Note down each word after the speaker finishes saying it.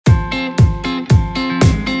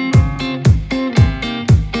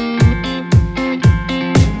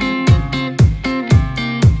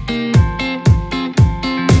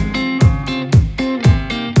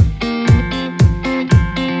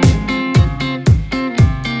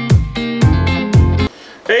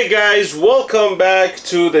Hey guys, welcome back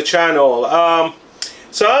to the channel.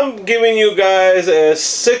 So I'm giving you guys a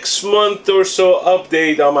 6-month or so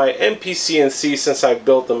update on my MPCNC since I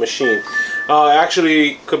built the machine.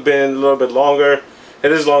 Actually could have been a little bit longer.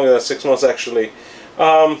 It is longer than 6 months actually.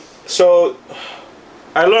 So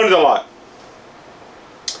I learned a lot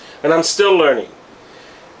and I'm still learning,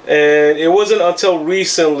 and it wasn't until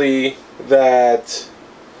recently that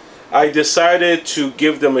I decided to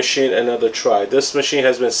give the machine another try. This machine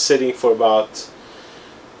has been sitting for about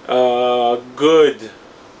a good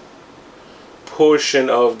portion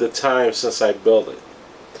of the time since I built it.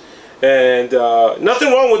 And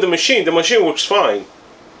nothing wrong with the machine. The machine works fine.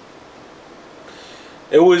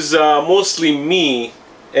 It was mostly me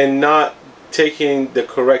and not taking the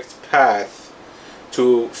correct path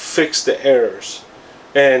to fix the errors.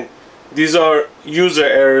 And these are user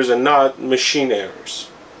errors and not machine errors.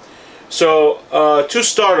 So to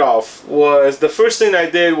start off, was the first thing I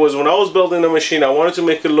did was when I was building the machine, I wanted to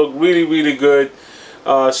make it look really good.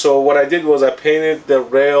 So what I did was I painted the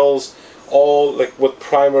rails all like with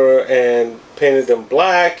primer and painted them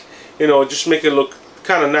black, you know, just make it look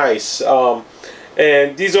kind of nice.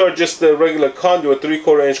 And these are just the regular conduit,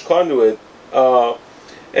 3/4 inch conduit,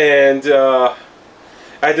 and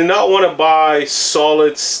I did not want to buy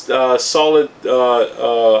solid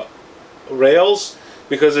rails,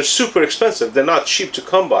 because they're super expensive. They're not cheap to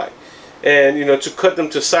come by, and you know, to cut them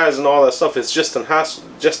to size and all that stuff is just a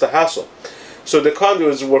hassle. So the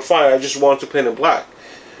conduits were fine. I just wanted to paint them black.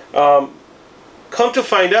 Come to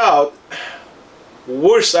find out,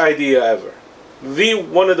 worst idea ever.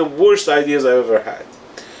 One of the worst ideas I ever had.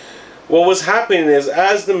 What was happening is,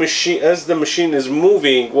 as the machine is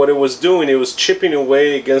moving, what it was doing, it was chipping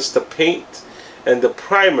away against the paint and the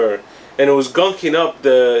primer, and it was gunking up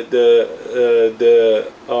the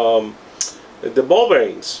ball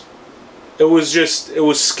bearings. It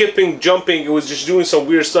was skipping, jumping. It was just doing some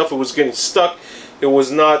weird stuff. It was getting stuck. It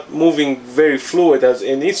was not moving very fluid as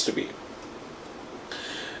it needs to be.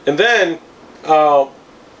 And then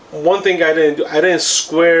one thing I didn't do, I didn't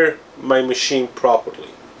square my machine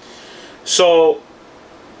properly. So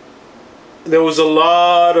there was a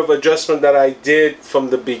lot of adjustment that I did from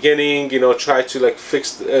the beginning, you know, try to like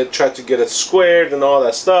try to get it squared and all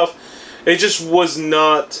that stuff. It just was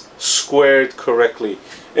not squared correctly.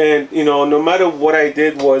 And you know, no matter what I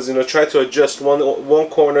did was, you know, try to adjust one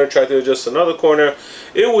corner, try to adjust another corner,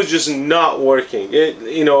 it was just not working.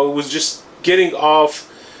 You know, it was just getting off,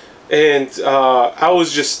 and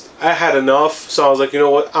I had enough. So I was like, you know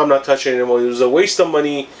what, I'm not touching it anymore. It was a waste of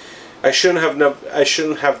money. I shouldn't have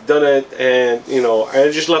done it, and you know, I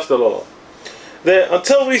just left it alone. Then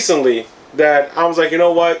until recently, that I was like, you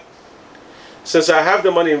know what, since I have the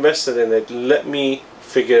money invested in it, let me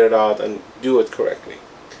figure it out and do it correctly.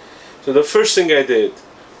 So the first thing I did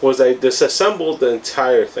was I disassembled the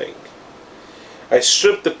entire thing. I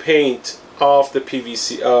stripped the paint off the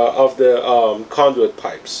PVC of the conduit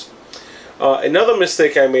pipes. Another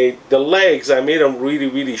mistake I made, the legs, I made them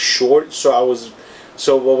really short.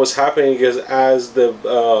 So what was happening is, as the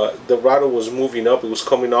rattle was moving up, it was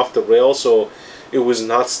coming off the rail, so it was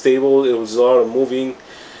not stable. It was a lot of moving.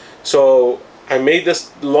 So I made this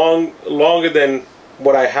longer than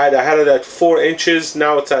what I had. I had it at 4 inches.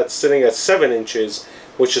 Now it's sitting at 7 inches,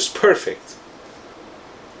 which is perfect.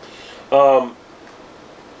 And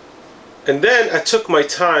then I took my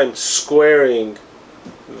time squaring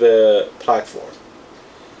the platform.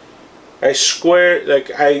 I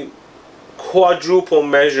quadruple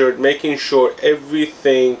measured, making sure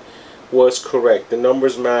everything was correct, the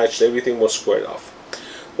numbers matched, everything was squared off.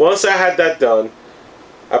 Once I had that done,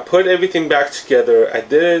 I put everything back together. I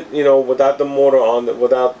did it, you know, without the motor on,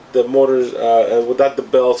 without the motors, without the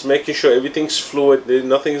belts, making sure everything's fluid,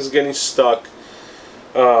 nothing is getting stuck.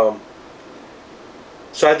 So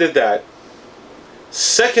I did that.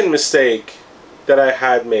 Second mistake that I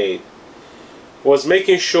had made was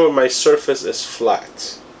making sure my surface is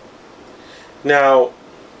flat. Now,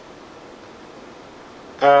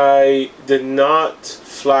 I did not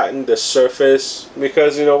flatten the surface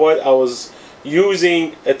because, you know what, I was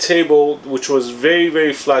using a table which was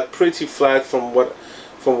very flat, pretty flat from what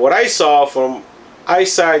I saw from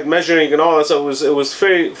eyesight measuring and all that stuff. It was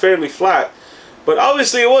fairly flat, but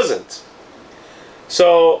obviously it wasn't.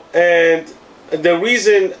 So, and the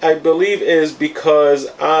reason I believe is because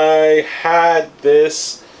I had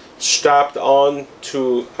this strapped on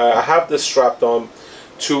to, I have this strapped on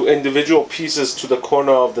to individual pieces to the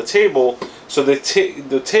corner of the table, so the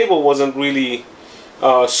table wasn't really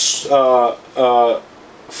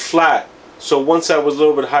flat. So one side was a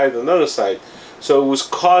little bit higher than the other side. so it was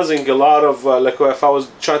causing a lot of like if I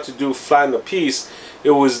was trying to do flatten a piece,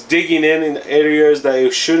 it was digging in areas that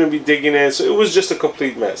it shouldn't be digging in, so it was just a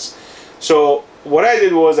complete mess. So what I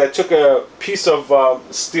did was I took a piece of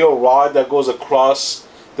steel rod that goes across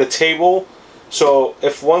the table, so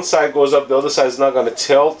if one side goes up, the other side is not going to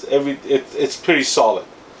tilt. It's pretty solid,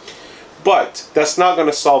 but that's not going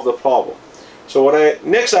to solve the problem. So what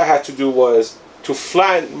next I had to do was to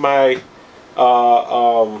flatten my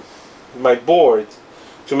my board,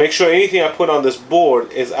 to make sure anything I put on this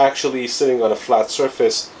board is actually sitting on a flat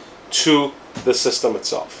surface to the system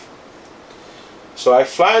itself. So I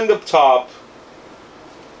flattened the top,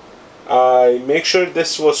 I make sure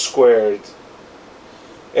this was squared,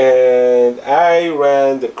 and I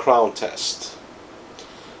ran the crown test.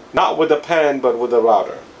 Not with the pen, but with the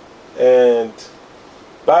router. And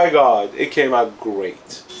by God, it came out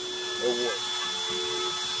great. It worked.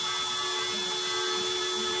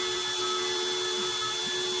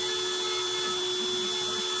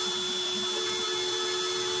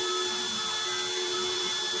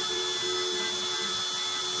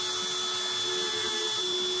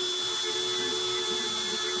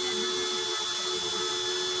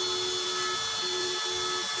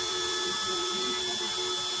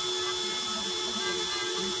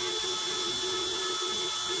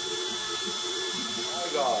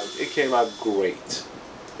 God, it came out great.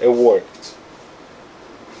 It worked.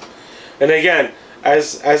 And again,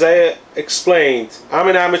 as I explained, I'm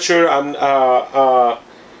an amateur. I'm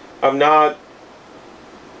not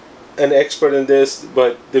an expert in this,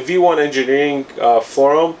 but the V1 Engineering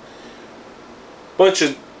forum,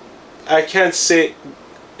 I can't say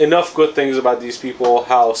enough good things about these people,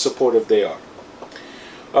 how supportive they are.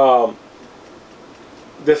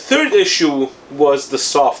 The third issue was the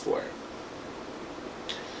software.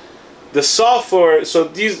 The software, so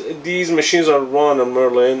these machines are run on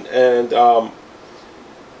Merlin, and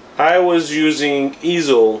I was using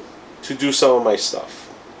Easel to do some of my stuff,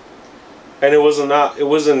 and it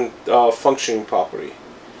wasn't functioning properly.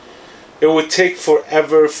 It would take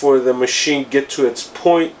forever for the machine get to its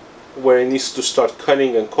point where it needs to start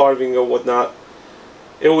cutting and carving or whatnot.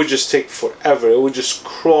 It would just take forever. It would just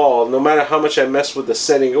crawl. No matter how much I messed with the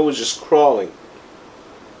setting, it was just crawling.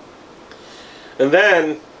 And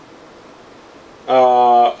then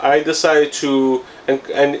I decided to,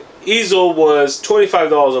 and Easel was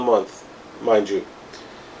 $25 a month, mind you.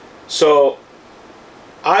 So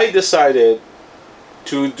I decided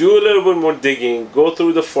to do a little bit more digging, go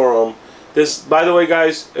through the forum. This, by the way,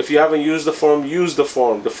 guys, if you haven't used the forum, use the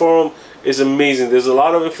forum. The forum is amazing. There's a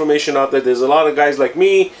lot of information out there. There's a lot of guys like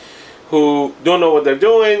me who don't know what they're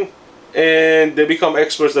doing, and they become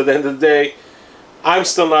experts at the end of the day. I'm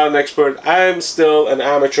still not an expert. I'm still an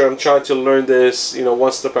amateur. I'm trying to learn this,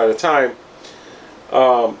 one step at a time.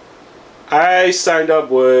 I signed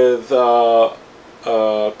up with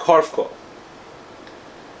Carveco,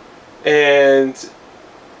 and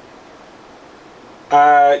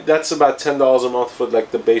that's about $10 a month for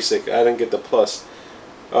like the basic. I didn't get the plus,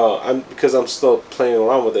 because I'm still playing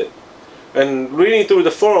around with it. And reading through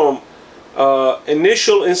the forum,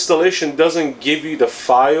 initial installation doesn't give you the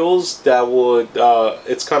files that would,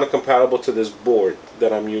 it's kind of compatible to this board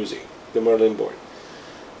that I'm using, the Merlin board.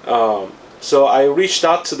 So I reached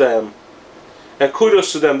out to them, and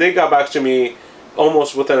kudos to them. They got back to me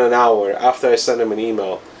almost within an hour after I sent them an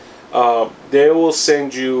email. They will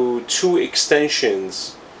send you 2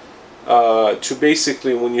 extensions to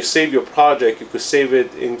basically, when you save your project, you could save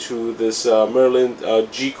it into this Merlin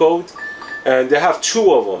G code, and they have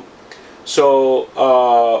 2 of them. So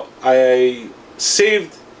I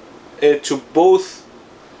saved it to both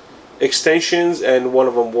extensions, and one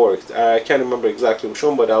of them worked. I can't remember exactly which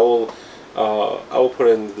one, but I will put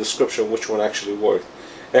in the description which one actually worked.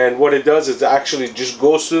 And what it does is it actually just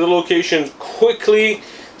goes to the location quickly,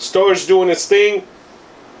 starts doing its thing,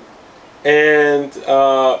 and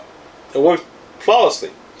it worked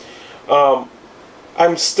flawlessly.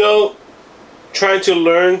 I'm still trying to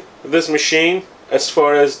learn this machine. As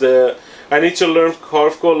far as I need to learn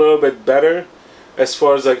Carveco a little bit better, as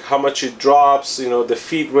far as like how much it drops, the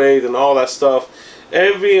feed rate and all that stuff.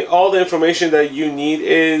 All the information that you need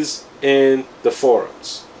is in the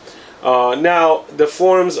forums. Now the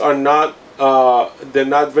forums are not, they're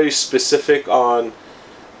not very specific on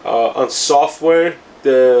software.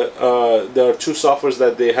 There are 2 softwares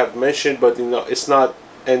that they have mentioned, but it's not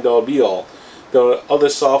end all be all. There are other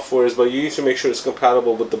softwares, but you need to make sure it's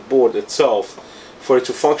compatible with the board itself for it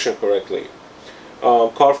to function correctly.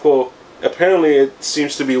 Carveco, apparently it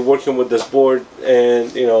seems to be working with this board,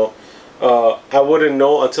 and I wouldn't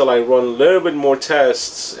know until I run a little bit more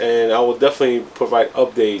tests, and I will definitely provide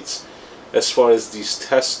updates as far as these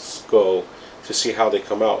tests go to see how they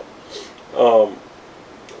come out.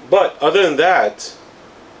 But other than that,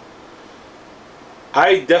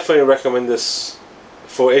 I definitely recommend this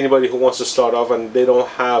for anybody who wants to start off and they don't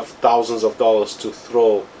have thousands of dollars to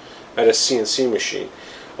throw at a CNC machine.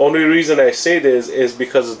 Only reason I say this is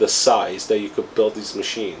because of the size that you could build these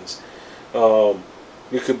machines.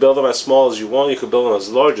 You could build them as small as you want, you could build them as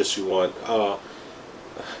large as you want.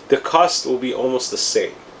 The cost will be almost the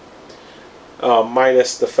same.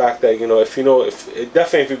 Minus the fact that, if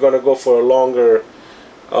definitely if you're going to go for a longer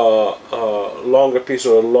piece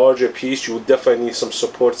or a larger piece, you would definitely need some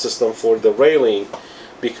support system for the railing,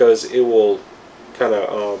 because it will kind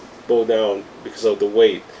of bow down because of the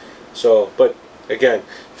weight. So, but again,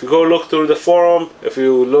 if you go look through the forum, if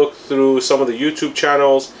you look through some of the YouTube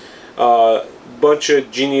channels, bunch of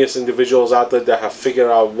genius individuals out there that have figured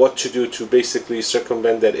out what to do to basically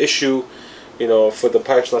circumvent that issue, for the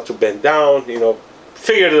pipes not to bend down,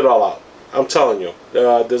 figured it all out. I'm telling you,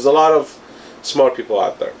 there's a lot of smart people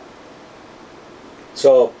out there.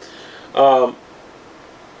 So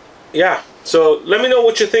yeah, so let me know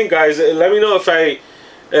what you think, guys. Let me know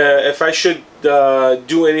if I should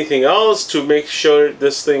do anything else to make sure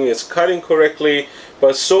this thing is cutting correctly.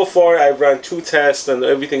 But so far I've run 2 tests and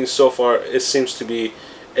everything so far it seems to be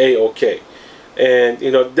a-okay. And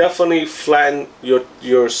definitely flatten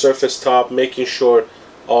your surface top, making sure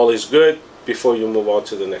all is good before you move on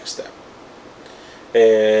to the next step.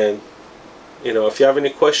 And if you have any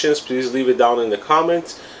questions, please leave it down in the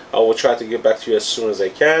comments. I will try to get back to you as soon as I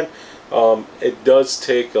can. It does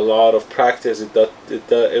take a lot of practice.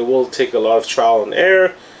 It will take a lot of trial and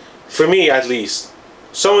error, for me at least.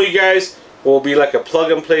 Some of you guys will be like a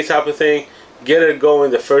plug and play type of thing. Get it going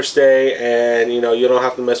the first day, and you don't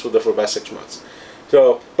have to mess with it for about 6 months.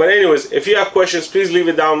 So, but anyways, if you have questions, please leave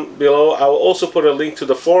it down below. I will also put a link to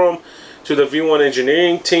the forum, to the V1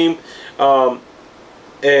 engineering team.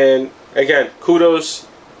 And again, kudos,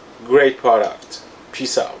 great product.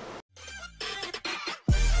 Peace out.